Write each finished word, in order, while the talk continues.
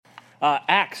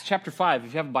Acts chapter 5,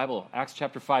 if you have a Bible, Acts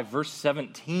chapter 5, verse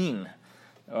 17.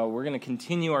 We're going to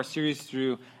continue our series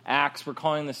through Acts. We're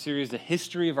calling this series The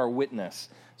History of Our Witness.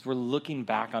 So we're looking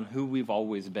back on who we've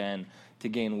always been to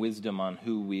gain wisdom on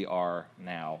who we are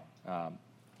now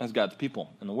as God's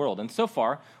people in the world. And so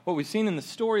far, what we've seen in the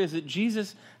story is that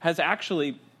Jesus has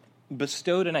actually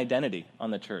bestowed an identity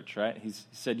on the church, right? He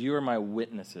said, you are my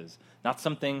witnesses. Not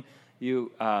something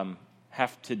you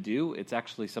have to do. It's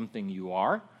actually something you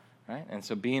are. Right? And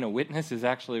so being a witness is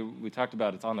actually, we talked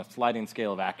about, it's on a sliding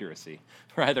scale of accuracy.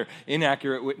 We're either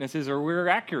inaccurate witnesses or we're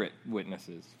accurate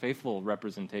witnesses, faithful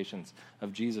representations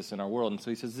of Jesus in our world. And so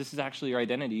he says, this is actually your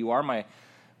identity. You are my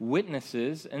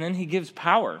witnesses. And then he gives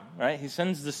power, right? He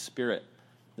sends the Spirit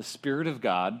of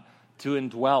God, to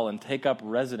indwell and take up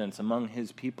residence among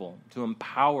his people, to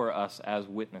empower us as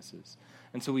witnesses.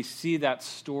 And so we see that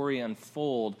story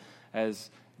unfold as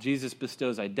Jesus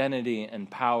bestows identity and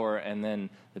power, and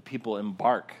then the people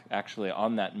embark actually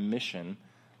on that mission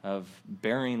of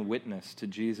bearing witness to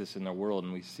Jesus in their world.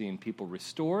 And we've seen people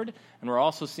restored, and we're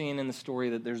also seeing in the story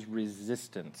that there's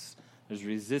resistance. There's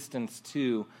resistance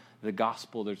to the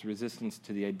gospel. There's resistance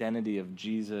to the identity of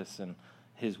Jesus and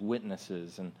his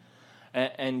witnesses.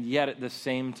 And yet at the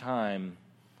same time,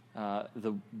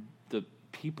 the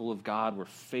people of God were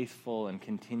faithful and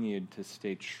continued to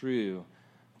stay true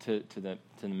to the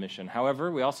mission.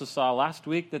 However, we also saw last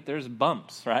week that there's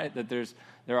bumps, right? That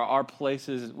there are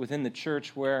places within the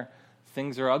church where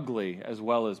things are ugly as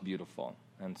well as beautiful.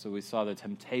 And so we saw the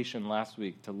temptation last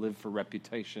week to live for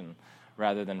reputation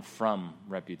rather than from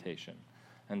reputation.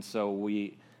 And so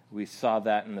we saw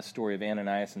that in the story of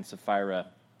Ananias and Sapphira.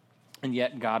 And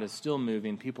yet God is still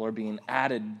moving. People are being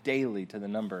added daily to the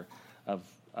number of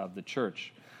the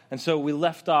church. And so we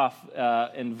left off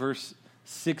in verse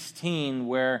 16,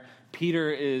 where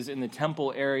Peter is in the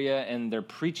temple area and they're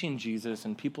preaching Jesus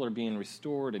and people are being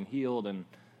restored and healed and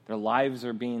their lives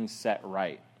are being set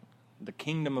right. The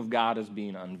kingdom of God is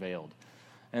being unveiled.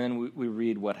 And then we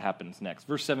read what happens next.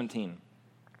 Verse 17.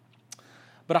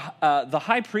 But the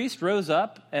high priest rose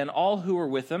up and all who were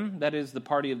with him, that is the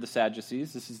party of the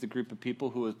Sadducees, this is the group of people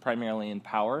who was primarily in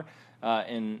power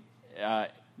in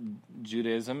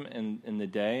Judaism in the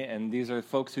day. And these are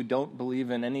folks who don't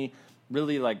believe in any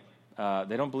really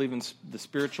they don't believe in the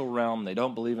spiritual realm. They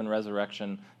don't believe in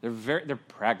resurrection. They're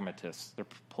pragmatists. They're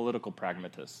political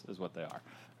pragmatists is what they are.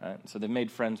 Right? So they've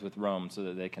made friends with Rome so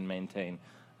that they can maintain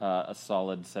a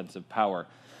solid sense of power.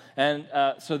 And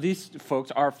so these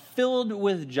folks are filled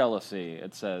with jealousy,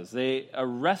 it says. They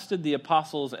arrested the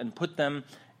apostles and put them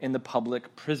in the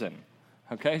public prison.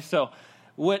 Okay, so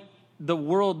what the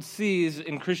world sees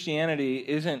in Christianity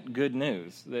isn't good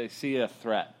news. They see a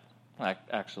threat.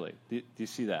 Actually, do you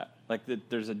see that?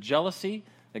 There's a jealousy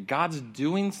that God's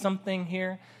doing something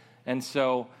here. And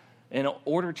so in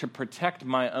order to protect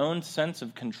my own sense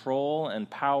of control and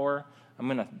power, I'm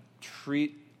going to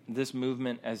treat this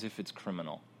movement as if it's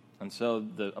criminal. And so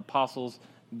the apostles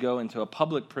go into a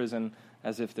public prison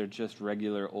as if they're just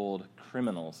regular old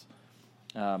criminals.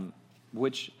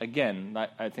 Which, again,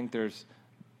 I think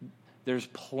there's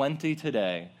plenty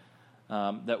today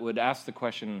that would ask the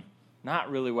question,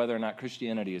 not really whether or not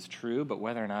Christianity is true, but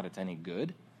whether or not it's any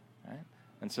good, right?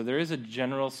 And so there is a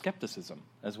general skepticism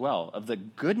as well of the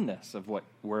goodness of what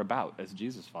we're about as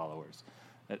Jesus followers,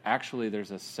 that actually there's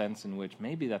a sense in which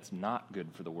maybe that's not good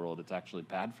for the world, it's actually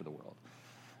bad for the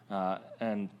world.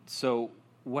 And so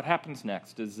what happens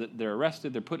next is that they're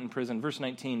arrested, they're put in prison. Verse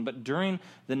 19, but during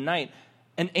the night,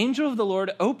 an angel of the Lord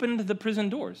opened the prison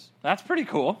doors. That's pretty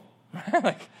cool,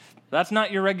 right? That's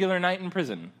not your regular night in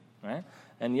prison, right?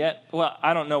 And yet, well,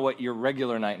 I don't know what your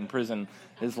regular night in prison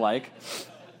is like,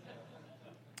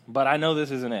 but I know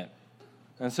this isn't it.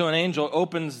 And so an angel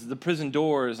opens the prison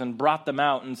doors and brought them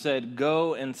out and said,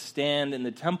 go and stand in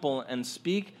the temple and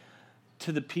speak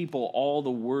to the people all the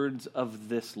words of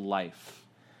this life.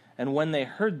 And when they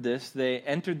heard this, they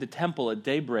entered the temple at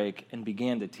daybreak and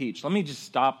began to teach. Let me just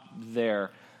stop there.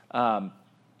 I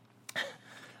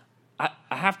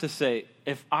have to say,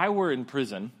 if I were in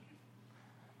prison,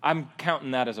 I'm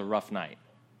counting that as a rough night,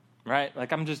 right?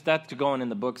 That's going in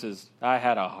the books as I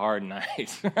had a hard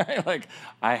night, right?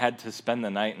 I had to spend the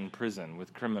night in prison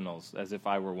with criminals as if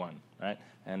I were one, right?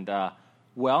 And,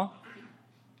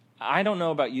 I don't know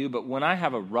about you, but when I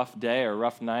have a rough day or a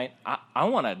rough night, I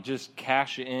want to just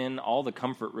cash in all the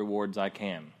comfort rewards I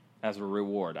can as a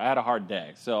reward. I had a hard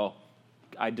day, so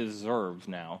I deserve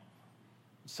now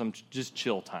some just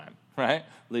chill time, right?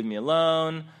 Leave me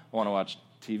alone. I want to watch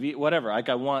TV, whatever. I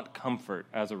want comfort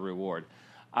as a reward.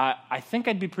 I think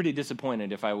I'd be pretty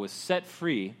disappointed if I was set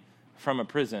free from a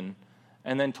prison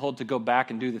and then told to go back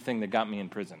and do the thing that got me in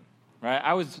prison. right?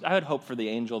 I would hope for the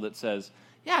angel that says,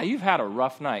 yeah, you've had a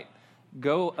rough night.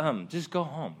 Just go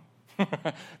home.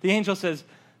 The angel says,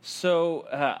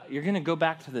 so you're going to go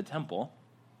back to the temple,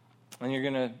 and you're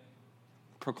going to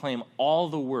proclaim all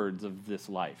the words of this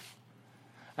life.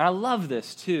 And I love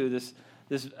this, too,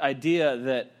 this idea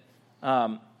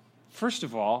that, first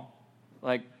of all,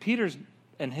 like Peter's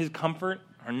and his comfort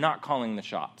are not calling the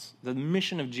shots. The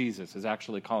mission of Jesus is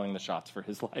actually calling the shots for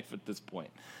his life at this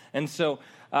point. And so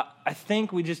I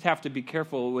think we just have to be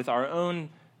careful with our own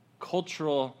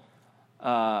cultural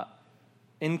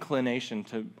inclination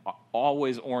to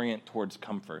always orient towards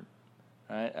comfort.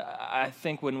 Right? I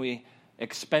think when we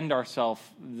expend ourselves,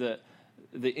 the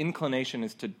inclination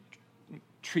is to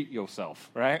treat yourself,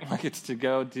 right? Like it's to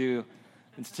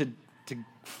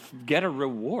get a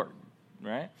reward,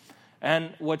 right?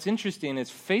 And what's interesting is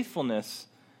faithfulness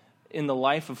in the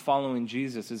life of following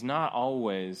Jesus is not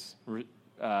always,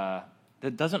 that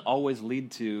doesn't always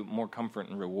lead to more comfort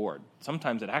and reward.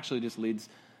 Sometimes it actually just leads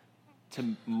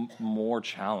to more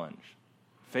challenge.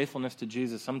 Faithfulness to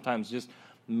Jesus sometimes just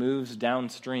moves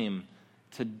downstream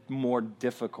to more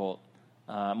difficulty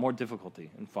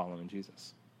in following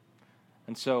Jesus.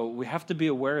 And so we have to be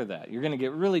aware of that. You're going to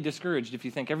get really discouraged if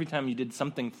you think every time you did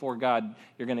something for God,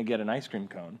 you're going to get an ice cream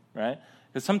cone, right?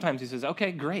 Because sometimes he says,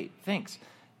 okay, great, thanks.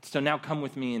 So now come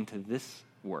with me into this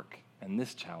work and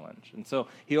this challenge. And so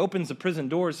he opens the prison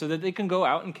doors so that they can go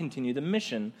out and continue the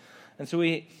mission. And so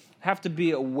we have to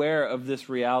be aware of this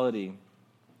reality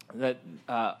that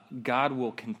God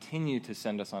will continue to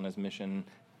send us on his mission.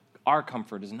 Our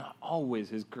comfort is not always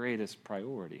his greatest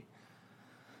priority.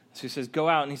 So he says, go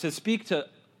out, and he says, speak to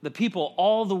the people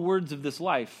all the words of this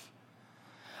life.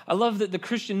 I love that the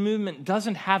Christian movement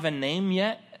doesn't have a name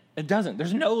yet. It doesn't.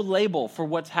 There's no label for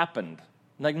what's happened.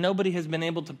 Like nobody has been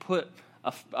able to put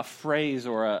a phrase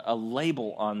or a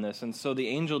label on this. And so the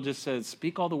angel just says,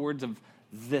 speak all the words of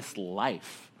this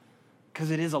life.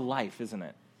 Because it is a life, isn't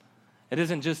it? It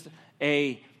isn't just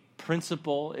a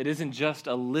principle. It isn't just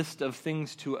a list of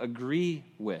things to agree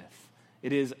with.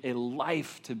 It is a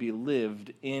life to be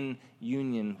lived in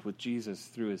union with Jesus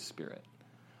through his Spirit.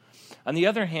 On the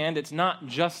other hand, it's not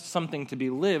just something to be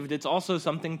lived, it's also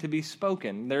something to be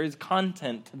spoken. There is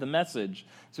content to the message.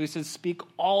 So he says, speak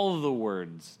all the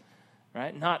words,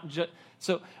 right? Not just.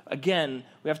 So again,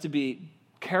 we have to be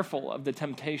careful of the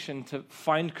temptation to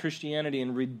find Christianity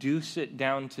and reduce it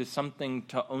down to something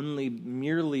to only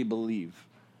merely believe.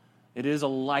 It is a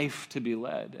life to be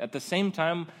led. At the same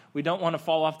time, we don't want to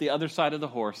fall off the other side of the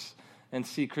horse and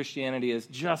see Christianity as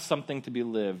just something to be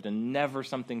lived and never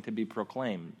something to be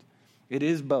proclaimed. It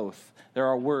is both. There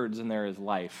are words and there is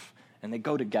life, and they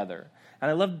go together.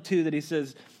 And I love, too, that he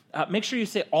says, make sure you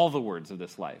say all the words of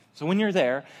this life. So when you're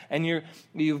there and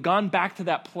you've gone back to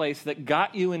that place that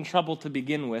got you in trouble to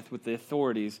begin with the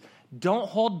authorities, don't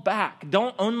hold back.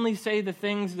 Don't only say the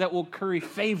things that will curry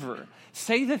favor.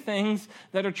 Say the things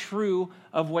that are true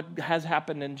of what has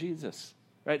happened in Jesus.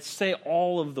 Right? Say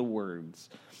all of the words.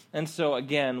 And so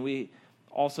again, we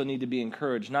also need to be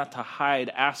encouraged not to hide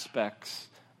aspects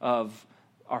of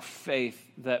our faith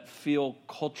that feel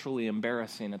culturally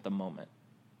embarrassing at the moment.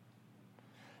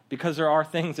 Because there are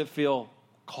things that feel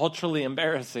culturally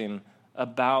embarrassing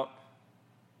about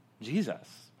Jesus.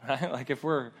 Right? Like if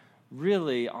we're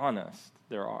really honest,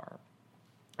 there are.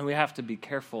 And we have to be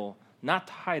careful not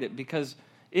to hide it, because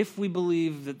if we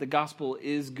believe that the gospel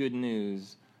is good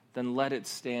news, then let it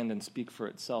stand and speak for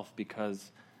itself, because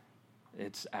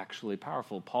it's actually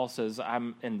powerful. Paul says,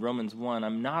 in Romans 1,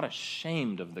 I'm not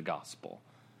ashamed of the gospel.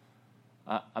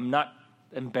 I'm not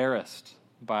embarrassed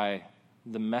by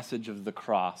the message of the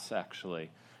cross, actually.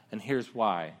 And here's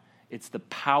why. It's the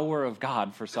power of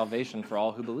God for salvation for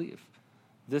all who believe.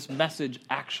 This message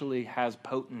actually has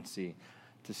potency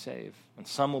to save. And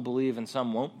some will believe and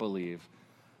some won't believe.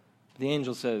 The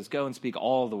angel says, go and speak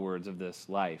all the words of this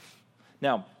life.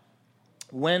 Now,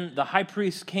 when the high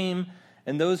priest came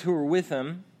and those who were with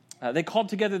him, they called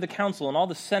together the council and all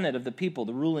the senate of the people,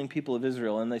 the ruling people of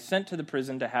Israel, and they sent to the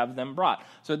prison to have them brought.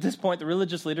 So at this point, the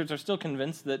religious leaders are still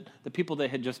convinced that the people they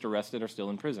had just arrested are still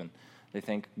in prison. They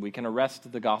think we can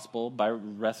arrest the gospel by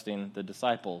arresting the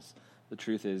disciples. The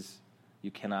truth is, you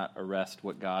cannot arrest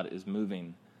what God is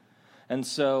moving. And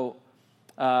so,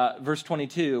 verse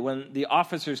 22, when the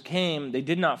officers came, they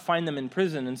did not find them in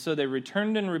prison, and so they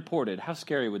returned and reported. How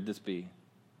scary would this be?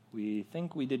 We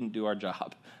think we didn't do our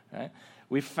job, right?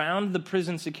 We found the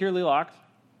prison securely locked.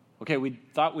 Okay, we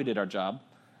thought we did our job.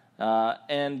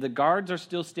 And the guards are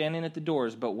still standing at the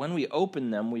doors, but when we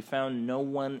opened them, we found no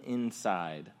one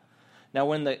inside. Now,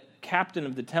 when the captain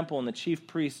of the temple and the chief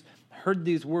priests heard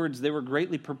these words, they were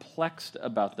greatly perplexed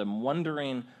about them,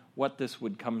 wondering what this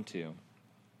would come to.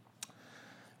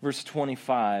 Verse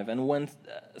 25, and when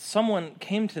someone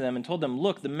came to them and told them,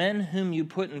 look, the men whom you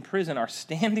put in prison are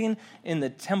standing in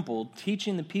the temple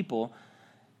teaching the people,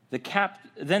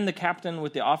 then the captain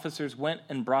with the officers went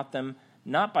and brought them,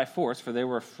 not by force, for they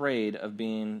were afraid of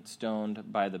being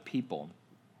stoned by the people.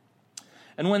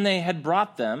 And when they had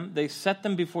brought them, they set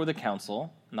them before the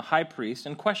council and the high priest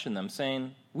and questioned them,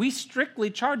 saying, we strictly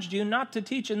charged you not to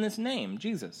teach in this name,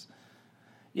 Jesus.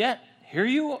 Yet here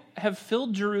you have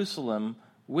filled Jerusalem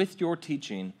with your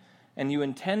teaching, and you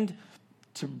intend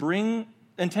to bring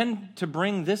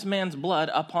this man's blood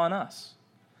upon us.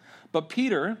 But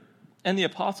Peter and the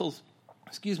apostles,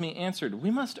 answered,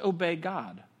 we must obey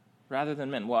God rather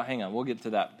than men. Well, hang on, we'll get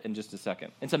to that in just a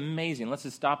second. It's amazing. Let's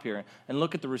just stop here and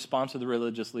look at the response of the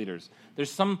religious leaders.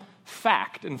 There's some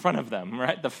fact in front of them,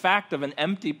 right? The fact of an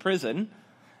empty prison,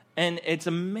 and it's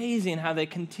amazing how they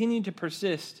continue to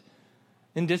persist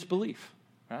in disbelief,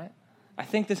 right? I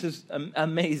think this is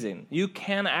amazing. You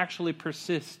can actually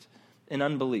persist in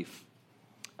unbelief.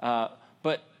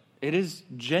 But it is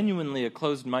genuinely a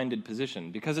closed-minded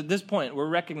position, because at this point, we're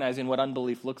recognizing what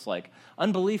unbelief looks like.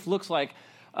 Unbelief looks like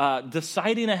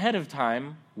deciding ahead of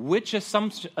time which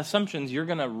assumptions you're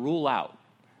going to rule out.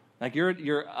 Like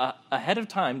you're ahead of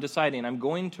time deciding, I'm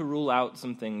going to rule out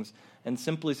some things and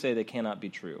simply say they cannot be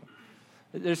true.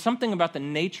 There's something about the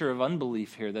nature of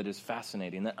unbelief here that is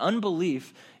fascinating. That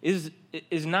unbelief is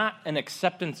not an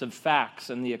acceptance of facts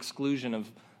and the exclusion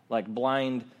of like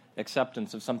blind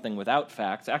acceptance of something without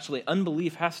facts. Actually,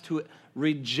 unbelief has to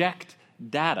reject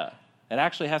data. It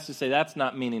actually has to say, that's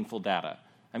not meaningful data.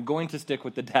 I'm going to stick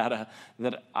with the data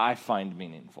that I find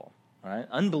meaningful. Right?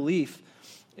 Unbelief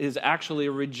is actually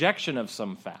a rejection of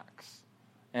some facts.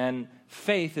 And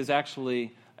faith is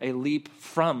actually a leap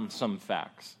from some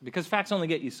facts. Because facts only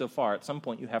get you so far. At some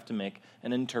point, you have to make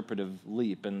an interpretive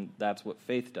leap, and that's what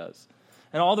faith does.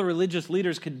 And all the religious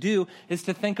leaders could do is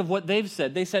to think of what they've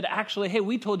said. They said, actually, hey,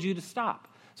 we told you to stop.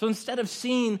 So instead of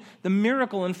seeing the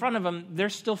miracle in front of them, they're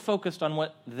still focused on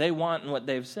what they want and what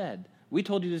they've said. We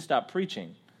told you to stop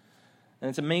preaching. And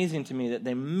it's amazing to me that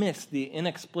they missed the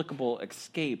inexplicable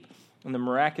escape and the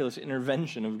miraculous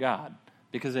intervention of God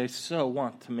because they so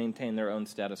want to maintain their own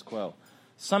status quo.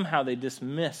 Somehow they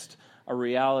dismissed a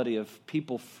reality of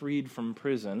people freed from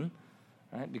prison,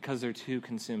 right, because they're too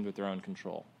consumed with their own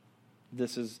control.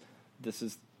 This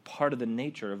is part of the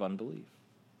nature of unbelief.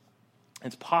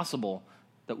 It's possible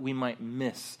that we might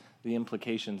miss the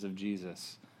implications of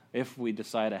Jesus if we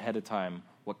decide ahead of time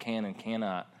what can and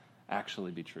cannot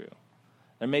actually be true.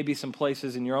 There may be some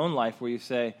places in your own life where you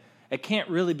say, it can't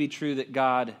really be true that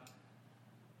God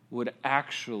would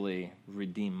actually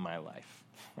redeem my life,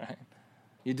 right?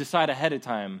 You decide ahead of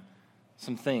time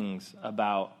some things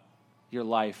about your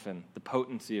life and the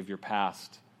potency of your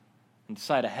past, and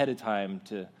decide ahead of time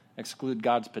to exclude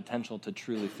God's potential to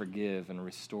truly forgive and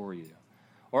restore you,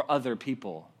 or other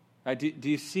people. Right? Do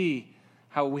you see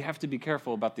how we have to be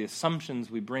careful about the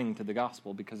assumptions we bring to the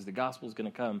gospel, because the gospel is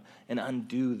going to come and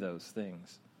undo those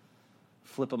things.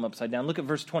 Flip them upside down. Look at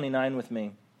verse 29 with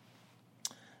me.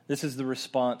 This is the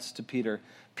response to Peter.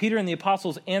 Peter and the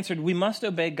apostles answered, we must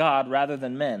obey God rather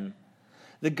than men.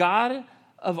 The God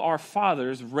of our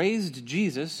fathers raised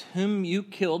Jesus, whom you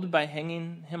killed by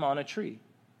hanging him on a tree.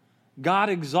 God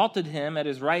exalted him at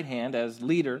his right hand as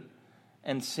leader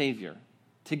and Savior,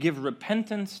 to give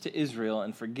repentance to Israel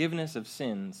and forgiveness of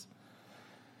sins.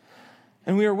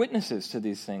 And we are witnesses to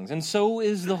these things. And so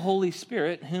is the Holy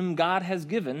Spirit, whom God has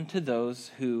given to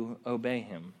those who obey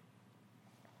him.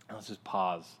 Now let's just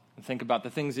pause and think about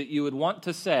the things that you would want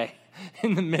to say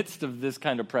in the midst of this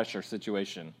kind of pressure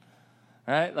situation.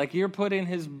 Right? Like you're putting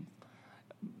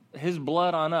his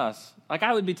blood on us. Like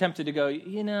I would be tempted to go,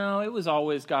 it was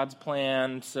always God's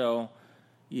plan, so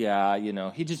yeah,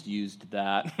 he just used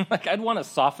that. Like I'd want to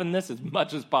soften this as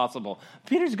much as possible.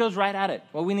 Peter goes right at it.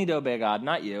 Well, we need to obey God,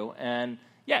 not you. And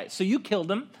yeah, so you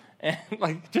killed him, and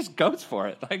like just goes for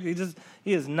it. Like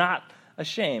he is not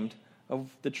ashamed of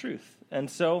the truth. And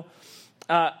so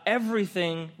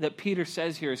everything that Peter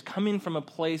says here is coming from a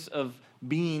place of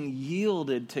being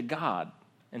yielded to God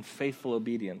and faithful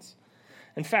obedience.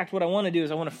 In fact, what I want to do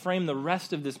is I want to frame the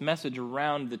rest of this message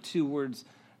around the two words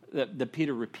that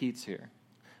Peter repeats here.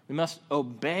 We must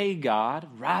obey God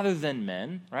rather than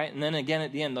men, right? And then again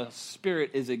at the end, the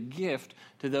Spirit is a gift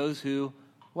to those who,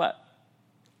 what?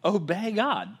 Obey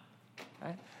God,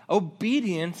 right?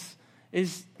 Obedience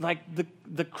is like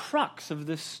the crux of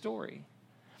this story.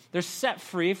 They're set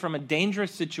free from a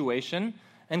dangerous situation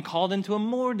and called into a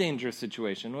more dangerous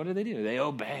situation. What do? They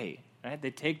obey, right?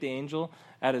 They take the angel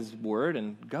at his word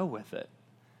and go with it,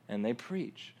 and they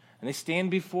preach. And they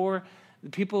stand before the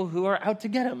people who are out to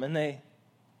get them, and they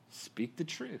speak the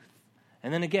truth.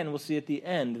 And then again, we'll see at the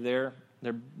end, they're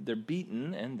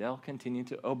beaten, and they'll continue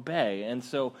to obey. And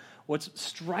so what's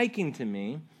striking to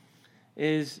me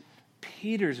is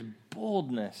Peter's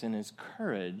boldness and his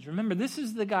courage. Remember, this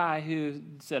is the guy who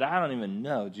said, I don't even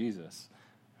know Jesus,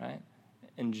 right?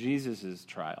 In Jesus'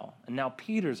 trial. And now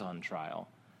Peter's on trial.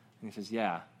 And he says,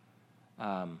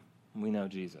 we know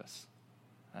Jesus.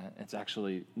 Right? It's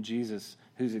actually Jesus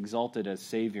who's exalted as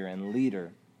Savior and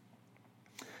leader.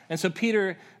 And so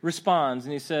Peter responds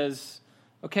and he says,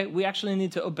 okay, we actually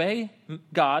need to obey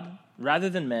God rather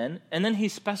than men. And then he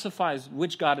specifies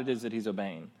which God it is that he's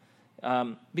obeying.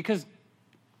 Because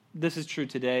this is true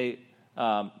today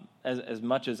as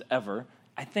much as ever.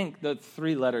 I think the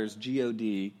 3 letters,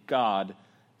 G-O-D, God,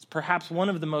 is perhaps one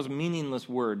of the most meaningless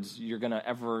words you're going to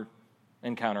ever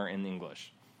encounter in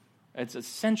English. It's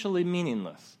essentially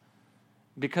meaningless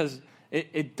because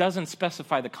it doesn't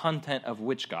specify the content of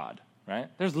which God, right?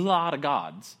 There's a lot of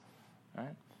gods,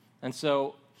 right? And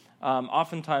so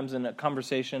oftentimes in a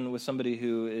conversation with somebody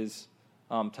who is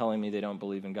telling me they don't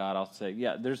believe in God, I'll say,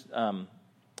 I'm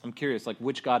curious, like,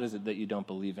 which God is it that you don't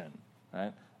believe in,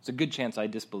 right? It's a good chance I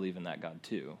disbelieve in that God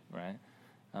too, right?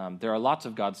 There are lots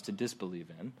of gods to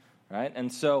disbelieve in, right?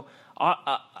 And so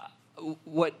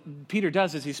what Peter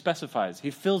does is he specifies,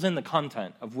 he fills in the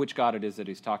content of which God it is that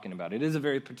he's talking about. It is a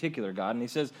very particular God, and he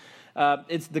says,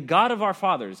 it's the God of our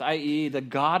fathers, i.e. the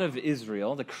God of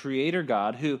Israel, the creator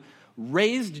God, who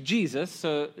raised Jesus.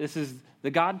 So this is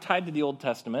the God tied to the Old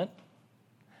Testament,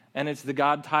 and it's the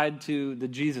God tied to the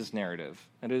Jesus narrative.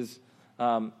 It is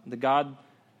the God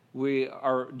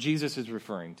Jesus is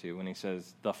referring to when he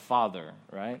says the Father,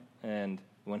 right? And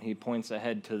when he points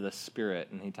ahead to the Spirit,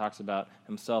 and he talks about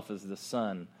himself as the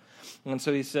Son. And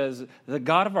so he says, the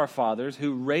God of our fathers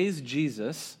who raised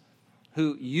Jesus,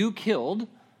 who you killed,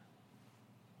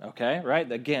 okay, right?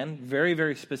 Again, very,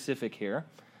 very specific here.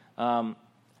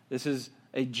 This is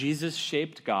a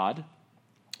Jesus-shaped God.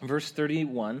 Verse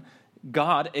 31,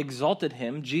 God exalted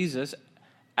him, Jesus,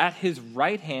 at his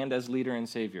right hand as leader and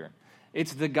Savior.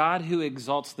 It's the God who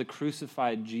exalts the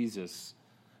crucified Jesus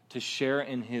to share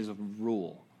in his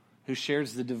rule, who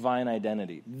shares the divine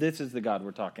identity. This is the God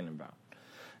we're talking about.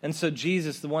 And so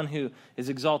Jesus, the one who is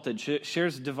exalted,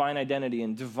 shares divine identity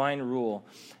and divine rule.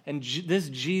 And this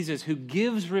Jesus who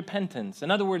gives repentance.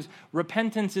 In other words,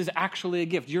 repentance is actually a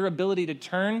gift. Your ability to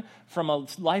turn from a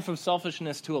life of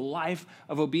selfishness to a life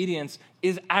of obedience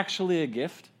is actually a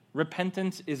gift.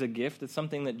 Repentance is a gift. It's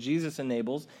something that Jesus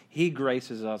enables. He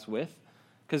graces us with.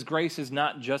 Because grace is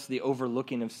not just the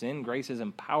overlooking of sin. Grace is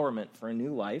empowerment for a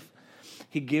new life.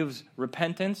 He gives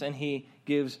repentance and he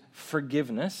gives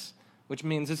forgiveness, which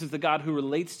means this is the God who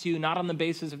relates to you not on the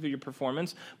basis of your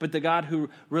performance, but the God who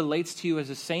relates to you as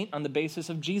a saint on the basis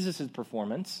of Jesus'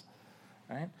 performance.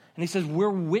 Right? And he says, we're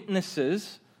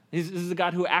witnesses. This is the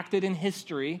God who acted in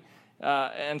history.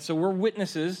 And so we're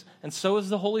witnesses, and so is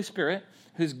the Holy Spirit,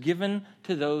 who's given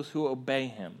to those who obey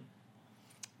him.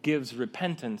 Gives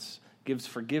repentance, gives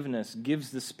forgiveness, gives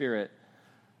the Spirit.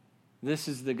 This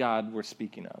is the God we're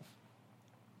speaking of.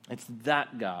 It's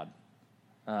that God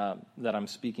that I'm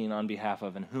speaking on behalf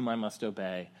of and whom I must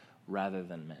obey rather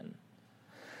than men.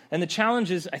 And the challenge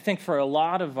is, I think, for a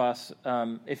lot of us,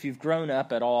 if you've grown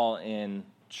up at all in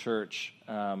church,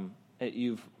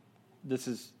 this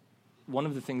is one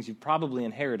of the things you've probably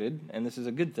inherited, and this is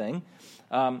a good thing,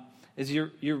 is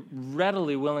you're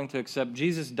readily willing to accept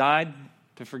Jesus died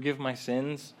to forgive my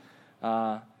sins.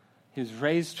 He was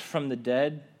raised from the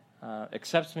dead,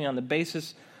 accepts me on the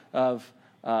basis of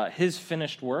his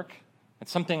finished work.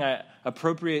 It's something I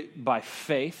appropriate by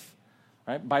faith,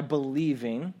 right? By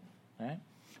believing, right?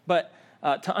 But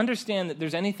to understand that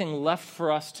there's anything left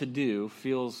for us to do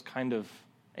feels kind of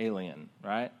alien,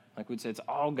 right? Like we'd say it's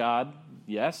all God,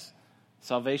 yes.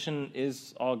 Salvation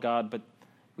is all God, but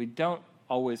we don't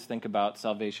always think about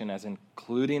salvation as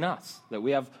including us, that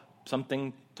we have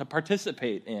something to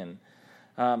participate in.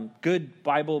 Good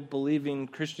Bible-believing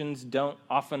Christians don't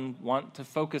often want to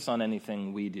focus on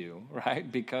anything we do,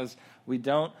 right? Because we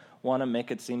don't want to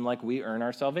make it seem like we earn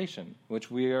our salvation,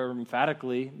 which we are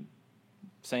emphatically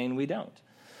saying we don't.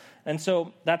 And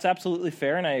so that's absolutely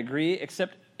fair, and I agree,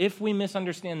 except if we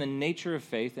misunderstand the nature of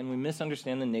faith and we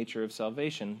misunderstand the nature of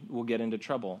salvation, we'll get into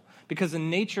trouble. Because the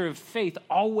nature of faith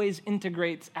always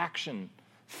integrates action.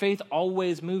 Faith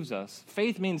always moves us.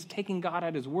 Faith means taking God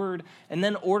at his word and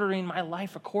then ordering my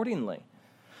life accordingly.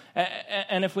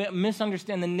 And if we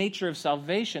misunderstand the nature of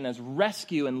salvation as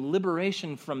rescue and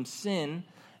liberation from sin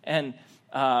and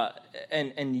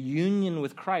and union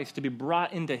with Christ, to be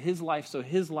brought into his life so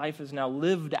his life is now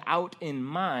lived out in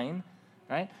mine,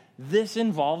 right? This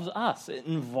involves us. It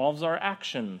involves our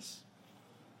actions.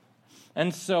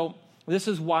 And so this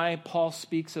is why Paul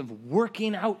speaks of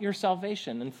working out your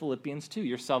salvation in Philippians 2.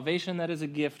 Your salvation that is a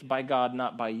gift by God,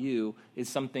 not by you, is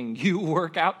something you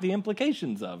work out the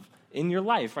implications of in your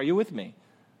life. Are you with me?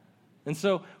 And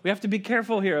so we have to be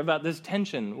careful here about this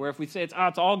tension where if we say it's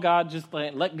all God, just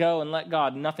let go and let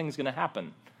God, nothing's going to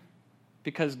happen.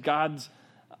 Because God's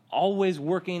always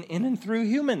working in and through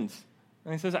humans.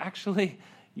 And he says, actually,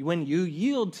 when you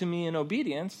yield to me in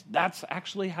obedience, that's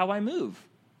actually how I move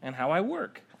and how I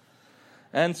work.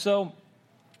 And so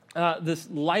this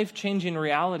life-changing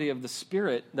reality of the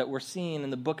Spirit that we're seeing in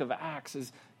the book of Acts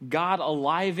is God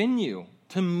alive in you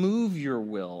to move your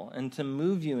will and to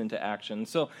move you into action.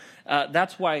 So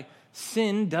that's why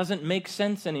sin doesn't make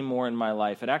sense anymore in my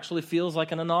life. It actually feels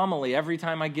like an anomaly every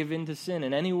time I give in to sin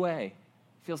in any way.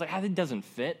 It feels like, it doesn't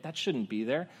fit. That shouldn't be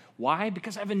there. Why?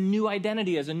 Because I have a new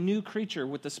identity as a new creature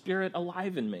with the Spirit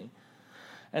alive in me.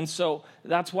 And so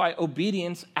that's why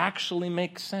obedience actually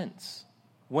makes sense.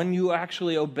 When you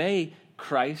actually obey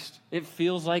Christ, it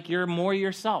feels like you're more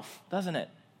yourself, doesn't it?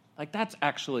 Like, that's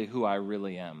actually who I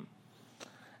really am.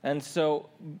 And so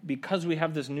because we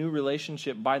have this new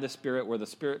relationship by the Spirit where the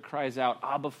Spirit cries out,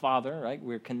 Abba, Father, right?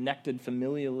 We're connected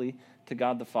familially to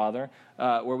God the Father.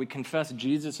 Where we confess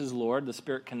Jesus is Lord, the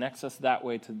Spirit connects us that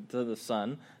way to the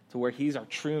Son, to where he's our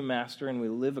true master and we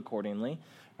live accordingly.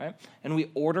 Right? And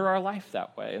we order our life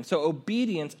that way. And so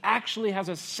obedience actually has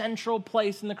a central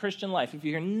place in the Christian life. If you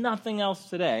hear nothing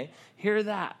else today, hear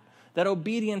that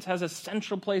obedience has a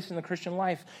central place in the Christian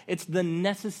life. It's the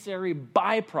necessary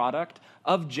byproduct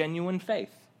of genuine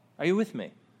faith. Are you with me?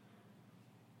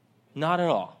 Not at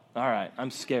all. All right,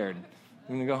 I'm scared.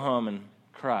 I'm going to go home and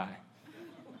cry.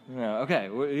 Okay,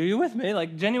 are you with me?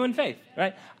 Like, genuine faith,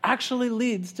 right, actually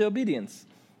leads to obedience.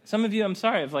 Some of you, I'm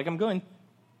sorry, if I'm going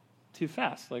too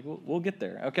fast. We'll get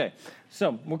there. Okay,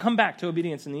 so we'll come back to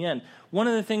obedience in the end. One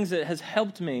of the things that has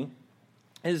helped me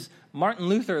is Martin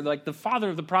Luther, the father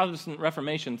of the Protestant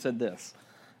Reformation, said this,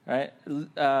 right?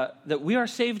 That we are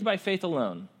saved by faith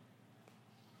alone,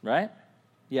 right?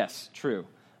 Yes, true.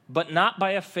 But not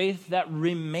by a faith that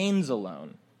remains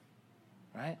alone,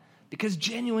 right? Because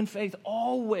genuine faith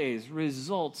always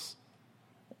results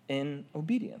in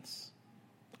obedience.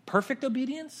 Perfect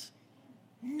obedience?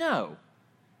 No.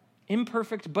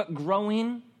 Imperfect but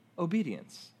growing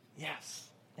obedience. Yes.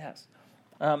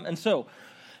 And so,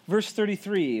 verse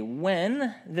 33,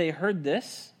 when they heard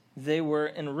this, they were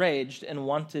enraged and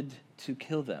wanted to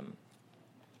kill them.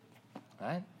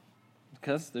 Right?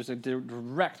 Because there's a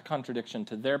direct contradiction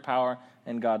to their power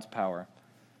and God's power.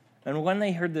 And when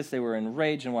they heard this, they were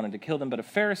enraged and wanted to kill them. But a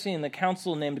Pharisee in the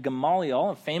council named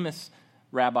Gamaliel, a famous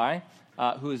rabbi,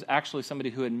 who is actually somebody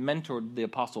who had mentored the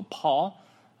Apostle Paul,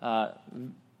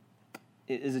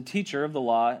 is a teacher of the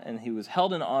law, and he was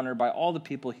held in honor by all the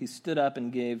people. He stood up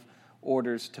and gave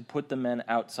orders to put the men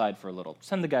outside for a little.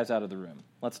 Send the guys out of the room.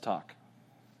 Let's talk.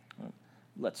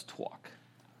 Let's talk.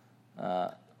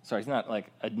 Sorry, he's not like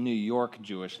a New York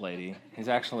Jewish lady. He's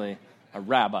actually a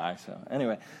rabbi. So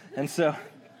anyway, and so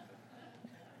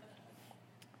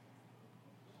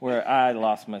where I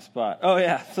lost my spot. Oh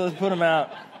yeah, so let's put him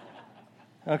out.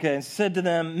 Okay, and said to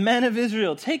them, men of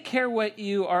Israel, take care what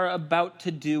you are about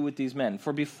to do with these men.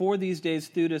 For before these days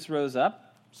Theudas rose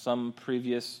up, some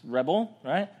previous rebel,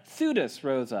 right? Theudas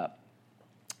rose up,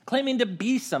 claiming to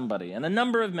be somebody. And a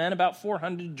number of men, about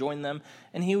 400, joined them,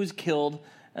 and he was killed,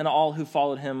 and all who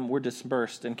followed him were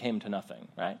dispersed and came to nothing,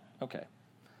 right? Okay.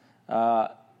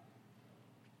 After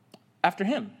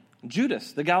him,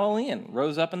 Judas, the Galilean,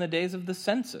 rose up in the days of the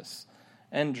census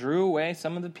and drew away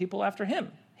some of the people after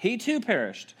him. He too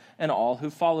perished, and all who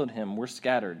followed him were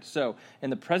scattered. So, in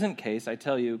the present case, I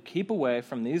tell you, keep away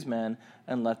from these men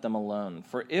and let them alone.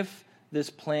 For if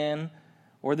this plan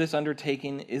or this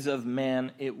undertaking is of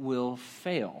man, it will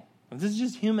fail. If this is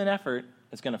just human effort,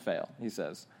 it's going to fail, he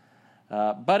says.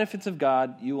 But if it's of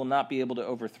God, you will not be able to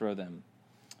overthrow them.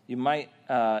 You might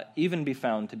even be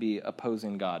found to be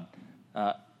opposing God.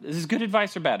 Is this good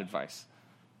advice or bad advice?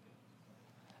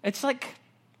 It's like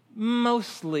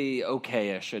mostly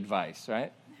okay-ish advice,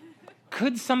 right?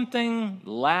 Could something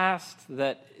last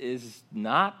that is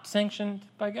not sanctioned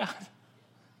by God?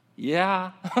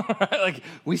 Yeah. Like,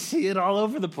 we see it all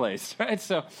over the place, right?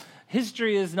 So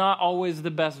history is not always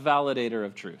the best validator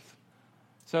of truth.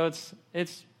 So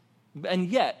it's and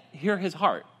yet, hear his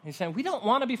heart. He's saying, we don't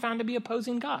want to be found to be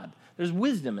opposing God. There's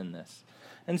wisdom in this.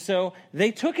 And so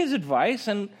they took his advice,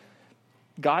 and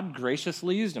God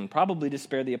graciously used him, probably to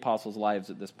spare the apostles' lives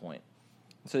at this point.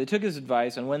 So they took his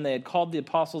advice, and when they had called the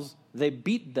apostles, they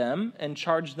beat them and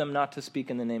charged them not to speak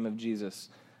in the name of Jesus,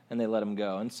 and they let him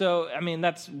go. And so, I mean,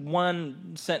 that's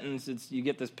one sentence. You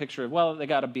get this picture of, well, they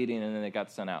got a beating and then they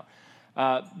got sent out.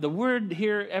 The word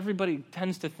here, everybody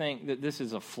tends to think that this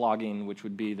is a flogging, which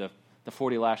would be the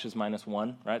 40 lashes minus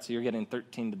 1, right? So you're getting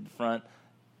 13 to the front,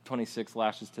 26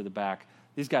 lashes to the back.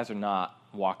 These guys are not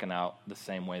walking out the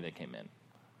same way they came in.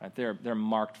 Right? They're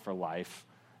marked for life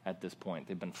at this point.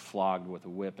 They've been flogged with a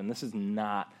whip, and this is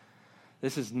not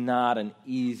an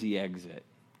easy exit.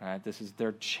 Right?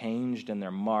 They're changed and they're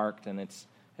marked, and it's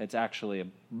actually a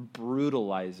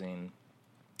brutalizing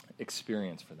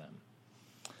experience for them.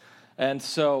 And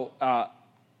so,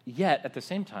 yet at the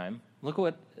same time, look at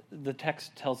what the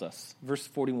text tells us, verse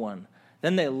 41.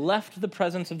 Then they left the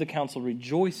presence of the council,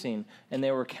 rejoicing, and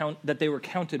that they were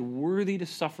counted worthy to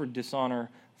suffer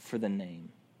dishonor for the name.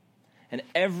 And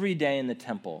every day in the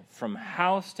temple, from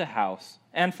house to house,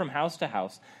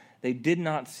 they did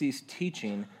not cease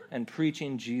teaching and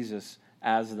preaching Jesus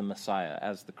as the Messiah,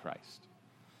 as the Christ.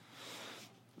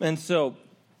 And so,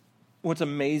 what's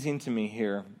amazing to me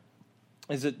here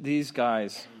is that these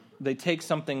guys, they take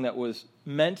something that was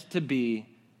meant to be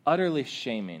utterly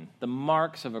shaming, the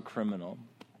marks of a criminal,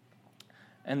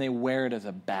 and they wear it as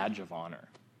a badge of honor.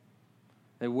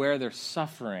 They wear their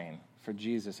suffering for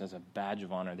Jesus as a badge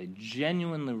of honor. They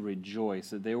genuinely rejoice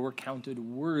that they were counted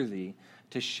worthy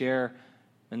to share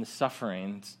in the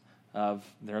sufferings of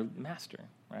their master,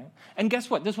 right? And guess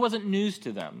what? This wasn't news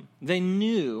to them. They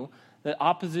knew that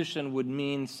opposition would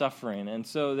mean suffering. And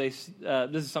so this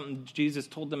is something Jesus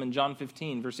told them in John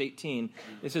 15, verse 18.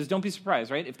 It says, don't be surprised,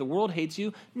 right? If the world hates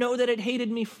you, know that it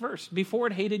hated me first before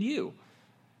it hated you.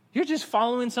 You're just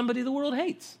following somebody the world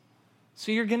hates.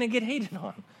 So you're going to get hated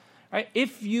on. Right?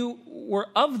 If you were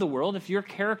of the world, if your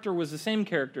character was the same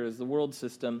character as the world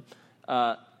system,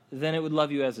 then it would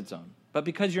love you as its own. But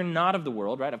because you're not of the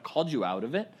world, right? I've called you out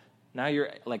of it. Now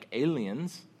you're like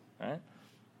aliens, right?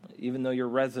 Even though you're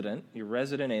resident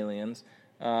aliens.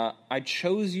 I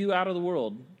chose you out of the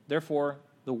world. Therefore,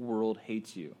 the world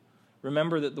hates you.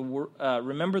 Remember the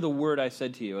word I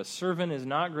said to you. A servant is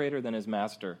not greater than his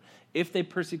master. If they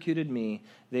persecuted me,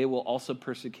 they will also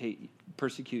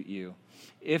persecute you.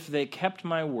 If they kept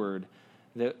my word,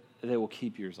 they will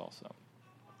keep yours also.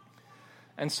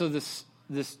 And so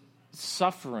this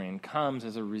suffering comes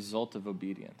as a result of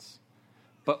obedience.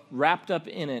 But wrapped up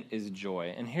in it is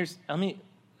joy. And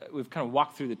we've kind of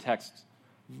walked through the text,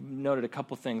 noted a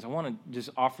couple things. I want to just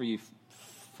offer you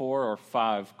 4 or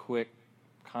 5 quick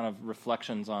kind of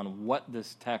reflections on what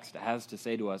this text has to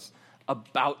say to us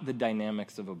about the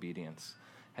dynamics of obedience.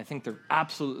 I think they're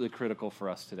absolutely critical for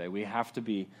us today. We have to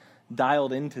be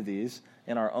dialed into these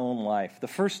in our own life. The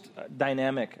first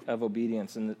dynamic of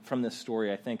obedience from this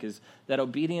story, I think, is that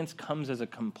obedience comes as a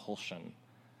compulsion,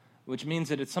 which means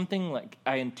that it's something like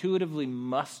I intuitively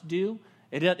must do.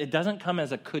 It doesn't come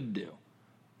as a could do.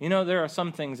 You know, there are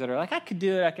some things that are like, I could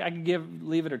do it, I could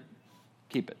leave it or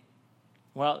keep it.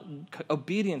 Well,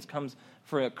 obedience comes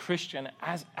for a Christian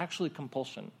as actually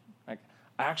compulsion. Like,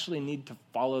 I actually need to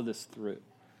follow this through.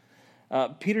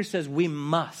 Peter says we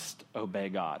must obey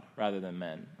God rather than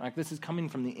men. Like, this is coming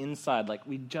from the inside. Like,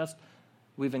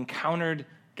 we've encountered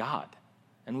God,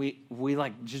 and we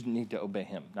just need to obey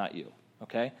him, not you,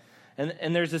 okay?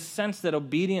 And there's a sense that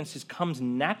obedience just comes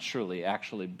naturally,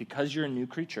 actually, because you're a new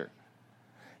creature.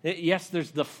 Yes,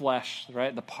 there's the flesh,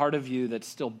 right? The part of you that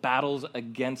still battles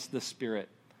against the spirit.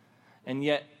 And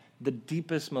yet, the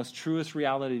deepest, most truest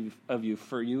reality of you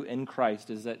for you in Christ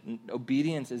is that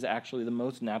obedience is actually the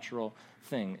most natural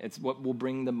thing. It's what will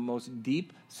bring the most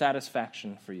deep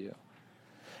satisfaction for you.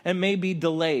 It may be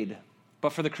delayed,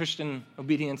 but for the Christian,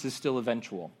 obedience is still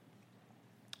eventual.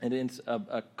 It is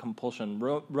a compulsion.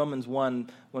 Romans 1,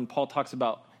 when Paul talks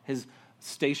about his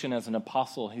station as an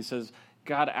apostle, he says,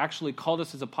 God actually called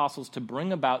us as apostles to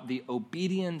bring about the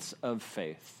obedience of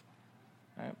faith.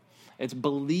 Right? It's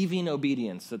believing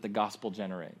obedience that the gospel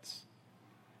generates.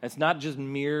 It's not just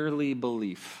merely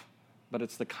belief, but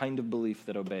it's the kind of belief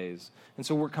that obeys. And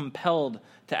so we're compelled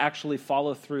to actually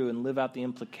follow through and live out the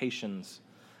implications.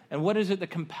 And what is it that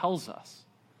compels us?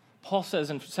 Paul says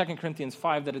in 2 Corinthians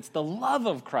 5 that it's the love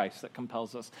of Christ that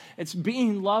compels us. It's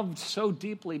being loved so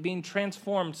deeply, being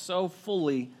transformed so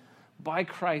fully by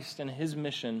Christ and his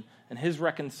mission and his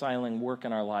reconciling work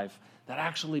in our life that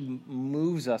actually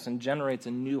moves us and generates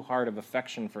a new heart of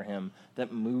affection for him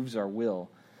that moves our will.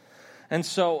 And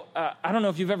so I don't know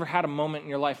if you've ever had a moment in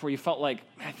your life where you felt like,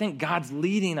 I think God's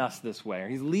leading us this way, or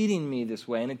he's leading me this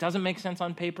way, and it doesn't make sense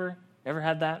on paper. Ever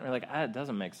had that? We're like, it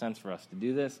doesn't make sense for us to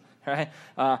do this, right?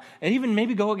 And even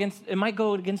maybe it might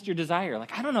go against your desire.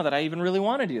 Like, I don't know that I even really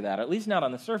want to do that, at least not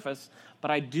on the surface, but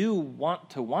I do want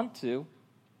to,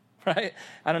 right?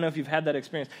 I don't know if you've had that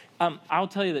experience. I'll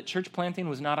tell you that church planting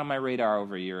was not on my radar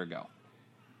over a year ago.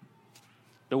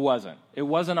 It wasn't. It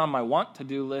wasn't on my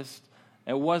want-to-do list.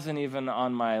 It wasn't even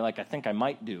on my, I think I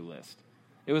might do list.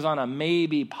 It was on a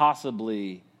maybe,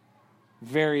 possibly,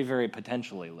 very, very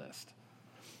potentially list.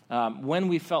 When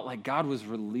we felt like God was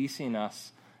releasing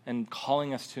us and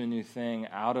calling us to a new thing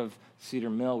out of Cedar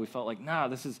Mill, we felt like,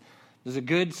 this is a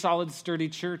good, solid, sturdy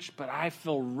church, but I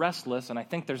feel restless, and I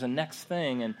think there's a next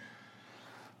thing. And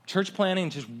church planting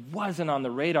just wasn't on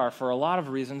the radar for a lot of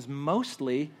reasons,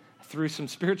 mostly through some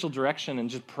spiritual direction and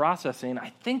just processing.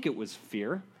 I think it was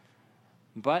fear,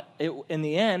 but in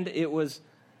the end, it was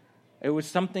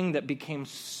something that became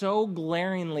so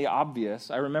glaringly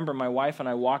obvious. I remember my wife and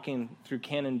I walking through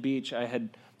Cannon Beach. I had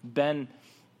been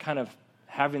kind of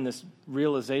having this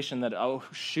realization that, oh,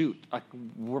 shoot,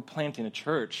 we're planting a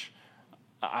church.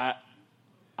 I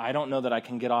don't know that I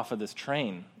can get off of this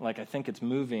train. I think it's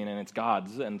moving and it's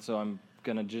God's, and so I'm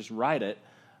going to just ride it.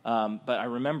 But I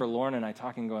remember Lauren and I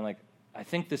talking, going I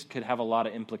think this could have a lot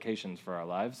of implications for our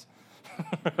lives.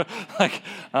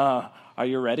 Are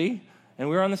you ready? And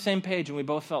we were on the same page, and we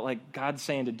both felt like God's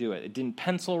saying to do it. It didn't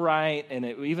pencil right, and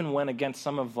it even went against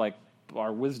some of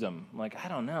our wisdom. I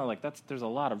don't know, there's a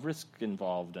lot of risk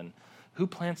involved. And who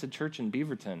plants a church in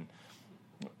Beaverton?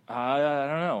 I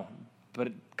don't know,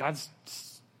 but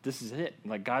this is it.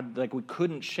 God, we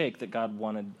couldn't shake that God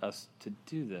wanted us to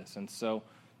do this, and so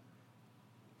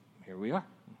here we are.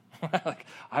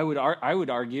 I would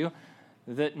argue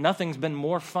that nothing's been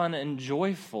more fun and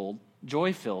joy-filled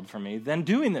for me than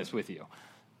doing this with you.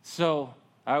 So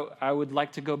I would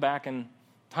like to go back in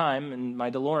time in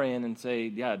my DeLorean and say,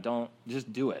 don't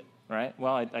just do it, right?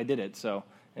 Well, I did it, so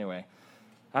anyway,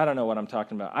 I don't know what I'm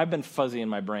talking about. I've been fuzzy in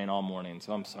my brain all morning,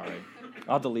 so I'm sorry.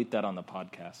 I'll delete that on the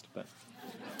podcast. But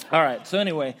all right, so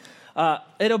anyway,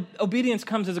 obedience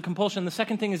comes as a compulsion. The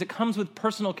second thing is it comes with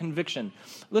personal conviction.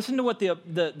 Listen to what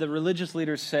the religious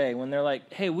leaders say when they're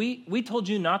like, hey, we told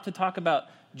you not to talk about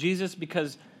Jesus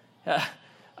because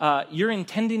you're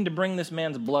intending to bring this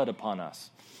man's blood upon us.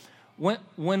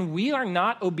 When we are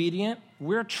not obedient,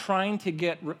 we're trying to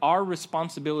get our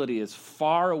responsibility as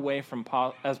far away from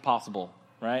as possible,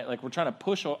 right? We're trying to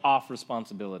push off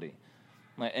responsibility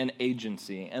and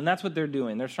agency, and that's what they're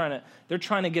doing. They're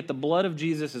trying to get the blood of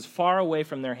Jesus as far away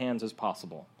from their hands as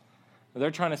possible. They're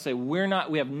trying to say we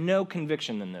have no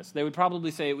conviction in this. They would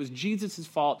probably say it was Jesus'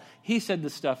 fault. He said the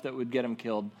stuff that would get him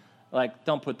killed.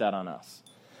 Don't put that on us.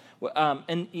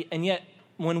 And yet,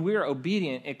 when we're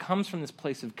obedient, it comes from this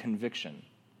place of conviction,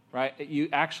 right? You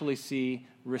actually see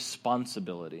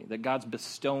responsibility, that God's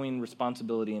bestowing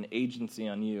responsibility and agency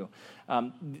on you.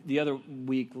 The other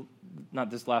week,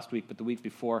 not this last week, but the week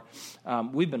before,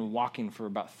 we've been walking for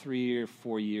about 3 or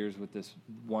 4 years with this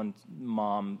one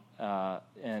mom,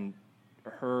 and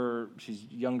she's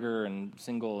younger and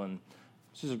single, and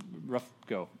she's a rough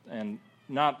go, and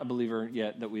not a believer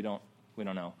yet that we don't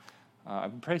know. I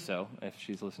would pray so if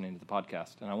she's listening to the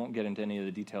podcast, and I won't get into any of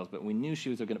the details, but we knew she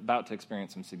was about to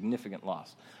experience some significant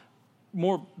loss,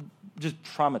 more just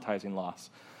traumatizing loss.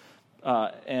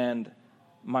 And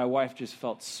my wife just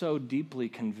felt so deeply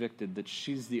convicted that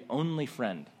she's the only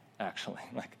friend, actually,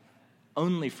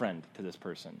 only friend to this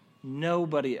person.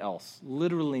 Nobody else,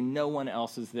 literally no one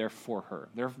else is there for her.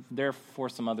 They're there for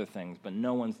some other things, but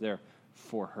no one's there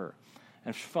for her.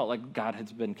 And she felt like God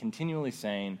has been continually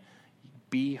saying,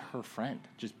 be her friend.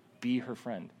 Just be her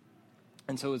friend.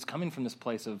 And so it's coming from this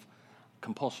place of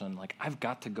compulsion. I've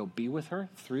got to go be with her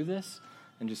through this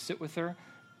and just sit with her.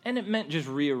 And it meant just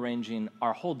rearranging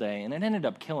our whole day. And it ended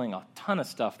up killing a ton of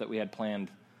stuff that we had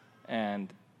planned.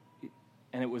 And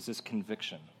it was this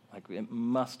conviction. It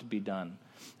must be done.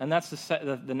 And that's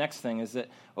the next thing, is that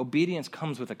obedience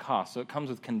comes with a cost. So it comes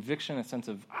with conviction, a sense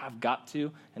of I've got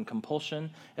to, and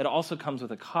compulsion. It also comes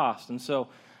with a cost. And so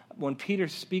when Peter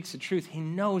speaks the truth, he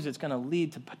knows it's going to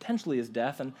lead to potentially his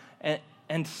death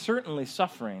and certainly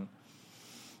suffering.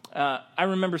 I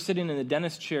remember sitting in the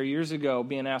dentist chair years ago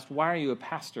being asked, why are you a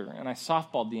pastor? And I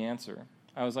softballed the answer.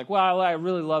 I was like, well, I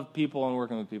really love people and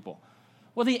working with people.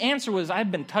 Well, the answer was I've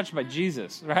been touched by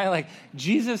Jesus, right?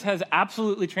 Jesus has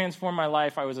absolutely transformed my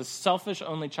life. I was a selfish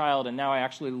only child, and now I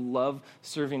actually love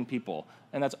serving people.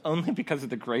 And that's only because of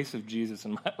the grace of Jesus.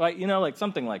 And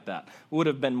something like that would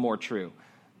have been more true.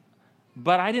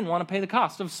 But I didn't want to pay the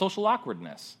cost of social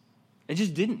awkwardness. It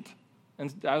just didn't.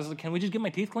 And I was like, can we just get my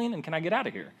teeth clean and can I get out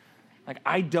of here? Like,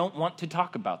 I don't want to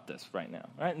talk about this right now,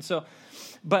 right? And so,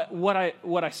 but what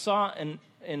I saw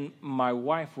in my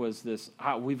wife was this: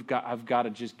 I've got to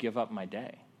just give up my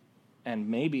day, and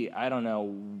maybe I don't know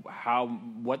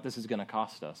what this is going to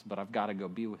cost us, but I've got to go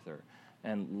be with her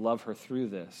and love her through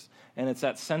this. And it's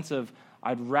that sense of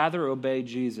I'd rather obey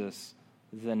Jesus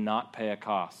than not pay a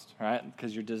cost, right?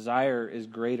 Because your desire is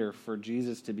greater for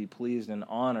Jesus to be pleased and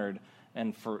honored,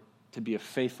 and to be a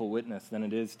faithful witness than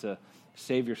it is to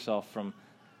save yourself from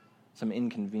some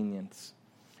inconvenience.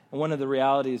 And one of the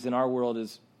realities in our world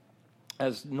is,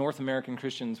 as North American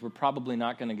Christians, we're probably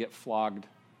not going to get flogged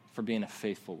for being a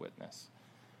faithful witness.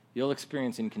 You'll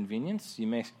experience inconvenience. You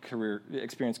may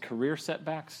experience career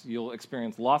setbacks. You'll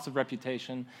experience loss of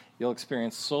reputation. You'll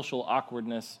experience social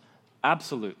awkwardness.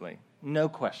 Absolutely. No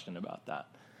question about that.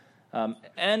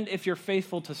 And if you're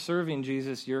faithful to serving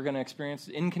Jesus, you're going to experience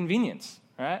inconvenience,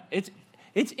 right?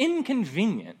 It's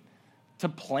inconvenient to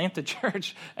plant a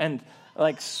church and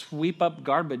sweep up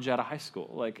garbage at a high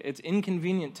school. It's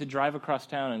inconvenient to drive across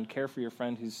town and care for your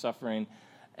friend who's suffering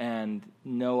and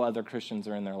no other Christians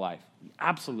are in their life.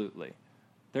 Absolutely.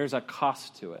 There's a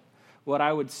cost to it. What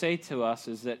I would say to us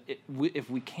is that if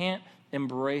we can't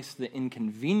embrace the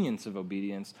inconvenience of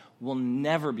obedience, we'll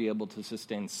never be able to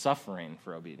sustain suffering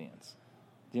for obedience.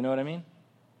 Do you know what I mean?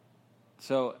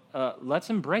 So let's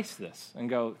embrace this and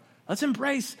go, let's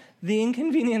embrace the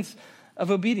inconvenience of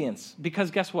obedience,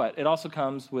 because guess what? It also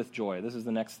comes with joy. This is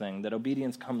the next thing, that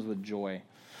obedience comes with joy.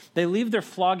 They leave their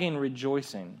flogging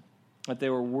rejoicing that they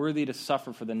were worthy to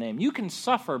suffer for the name. You can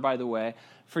suffer, by the way,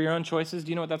 for your own choices.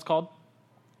 Do you know what that's called?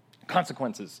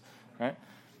 Consequences, right?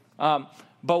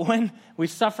 But when we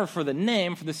suffer for the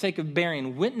name, for the sake of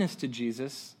bearing witness to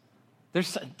Jesus,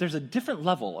 there's a different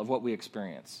level of what we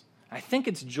experience. I think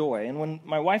it's joy. And when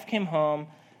my wife came home,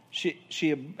 she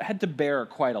had to bear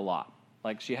quite a lot.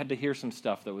 She had to hear some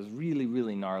stuff that was really,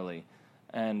 really gnarly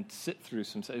and sit through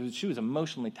she was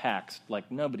emotionally taxed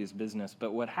like nobody's business.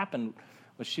 But what happened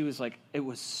was she was like, it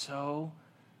was so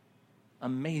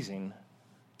amazing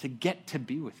to get to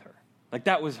be with her.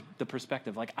 That was the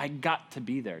perspective. I got to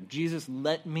be there. Jesus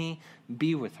let me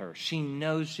be with her. She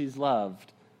knows she's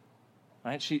loved.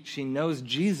 Right? She knows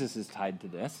Jesus is tied to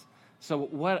this. So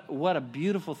what a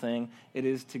beautiful thing it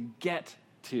is to get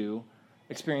to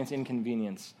experience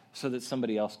inconvenience so that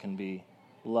somebody else can be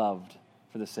loved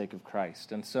for the sake of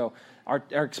Christ. And so our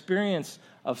experience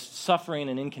of suffering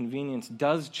and inconvenience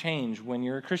does change when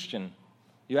you're a Christian.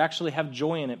 You actually have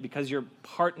joy in it because you're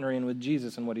partnering with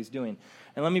Jesus and what he's doing.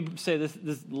 And let me say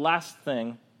this last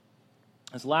thing.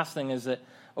 This last thing is that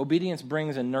obedience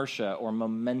brings inertia or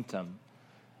momentum.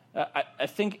 I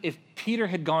think if Peter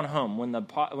had gone home when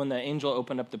the angel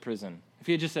opened up the prison, if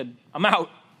he had just said, I'm out,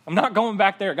 I'm not going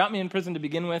back there, it got me in prison to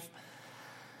begin with,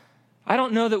 I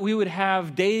don't know that we would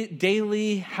have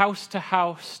daily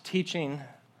house-to-house teaching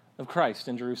of Christ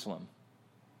in Jerusalem,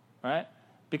 right?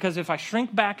 Because if I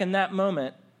shrink back in that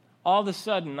moment, all of a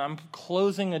sudden I'm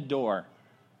closing a door,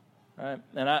 right?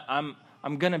 And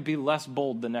I'm going to be less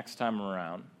bold the next time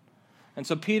around. And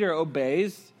so Peter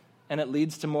obeys, and it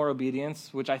leads to more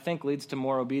obedience, which I think leads to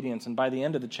more obedience. And by the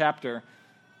end of the chapter,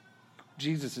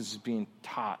 Jesus is being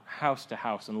taught house to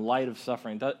house in light of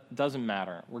suffering. Doesn't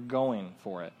matter. We're going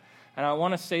for it. And I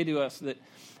want to say to us that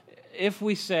if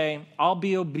we say, I'll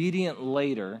be obedient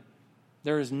later,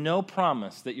 there is no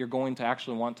promise that you're going to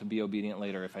actually want to be obedient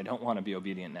later if I don't want to be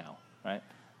obedient now, right?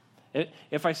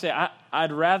 If I say,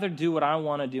 I'd rather do what I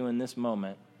want to do in this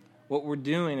moment, what we're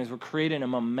doing is we're creating a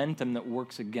momentum that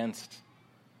works against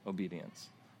obedience.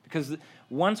 Because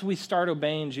once we start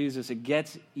obeying Jesus, it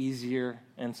gets easier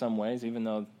in some ways, even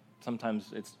though sometimes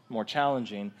it's more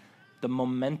challenging. The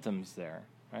momentum's there,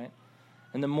 right?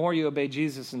 And the more you obey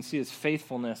Jesus and see his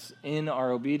faithfulness in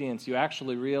our obedience, you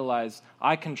actually realize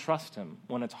I can trust him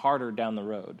when it's harder down the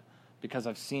road because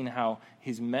I've seen how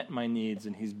he's met my needs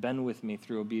and he's been with me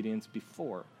through obedience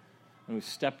before. And we've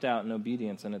stepped out in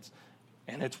obedience and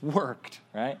it's worked,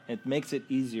 right? It makes it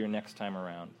easier next time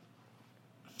around.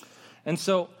 And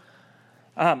so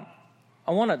I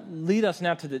want to lead us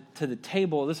now to the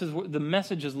table. This is the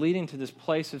message is leading to this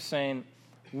place of saying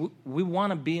we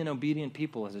want to be an obedient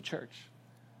people as a church.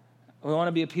 We want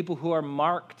to be a people who are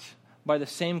marked by the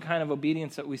same kind of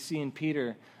obedience that we see in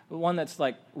Peter, one that's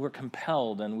we're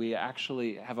compelled and we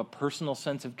actually have a personal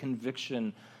sense of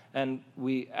conviction and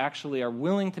we actually are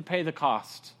willing to pay the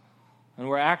cost and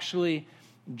we're actually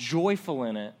joyful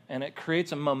in it, and it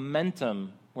creates a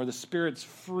momentum where the Spirit's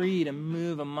free to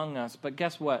move among us. But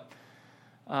guess what?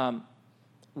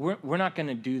 We're not going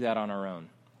to do that on our own.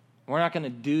 We're not going to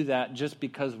do that just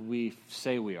because we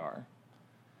say we are.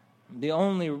 The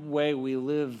only way we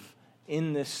live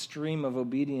in this stream of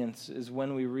obedience is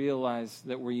when we realize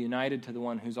that we're united to the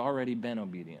one who's already been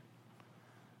obedient.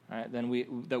 Right?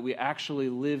 That we actually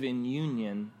live in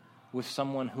union with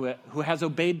someone who has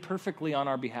obeyed perfectly on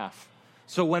our behalf.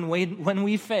 So when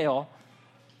we fail,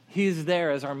 he is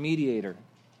there as our mediator,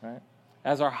 right?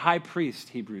 As our high priest,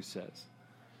 Hebrews says,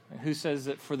 who says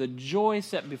that for the joy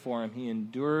set before him, he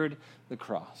endured the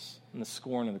cross and the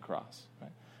scorn of the cross.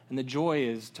 Right? And the joy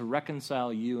is to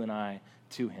reconcile you and I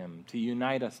to him, to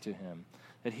unite us to him,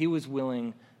 that he was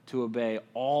willing to obey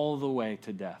all the way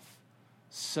to death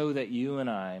so that you and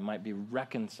I might be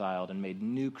reconciled and made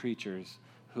new creatures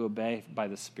who obey by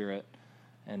the Spirit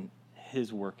and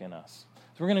his work in us.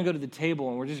 So we're going to go to the table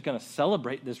and we're just going to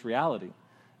celebrate this reality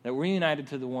that we're united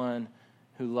to the one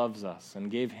who loves us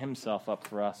and gave himself up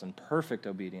for us in perfect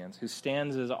obedience, who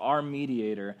stands as our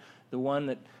mediator, the one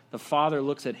that the Father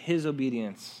looks at his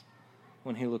obedience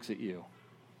when he looks at you.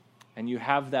 And you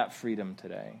have that freedom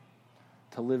today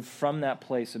to live from that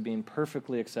place of being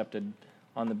perfectly accepted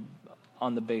on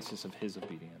the basis of his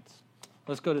obedience.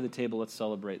 Let's go to the table. Let's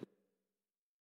celebrate.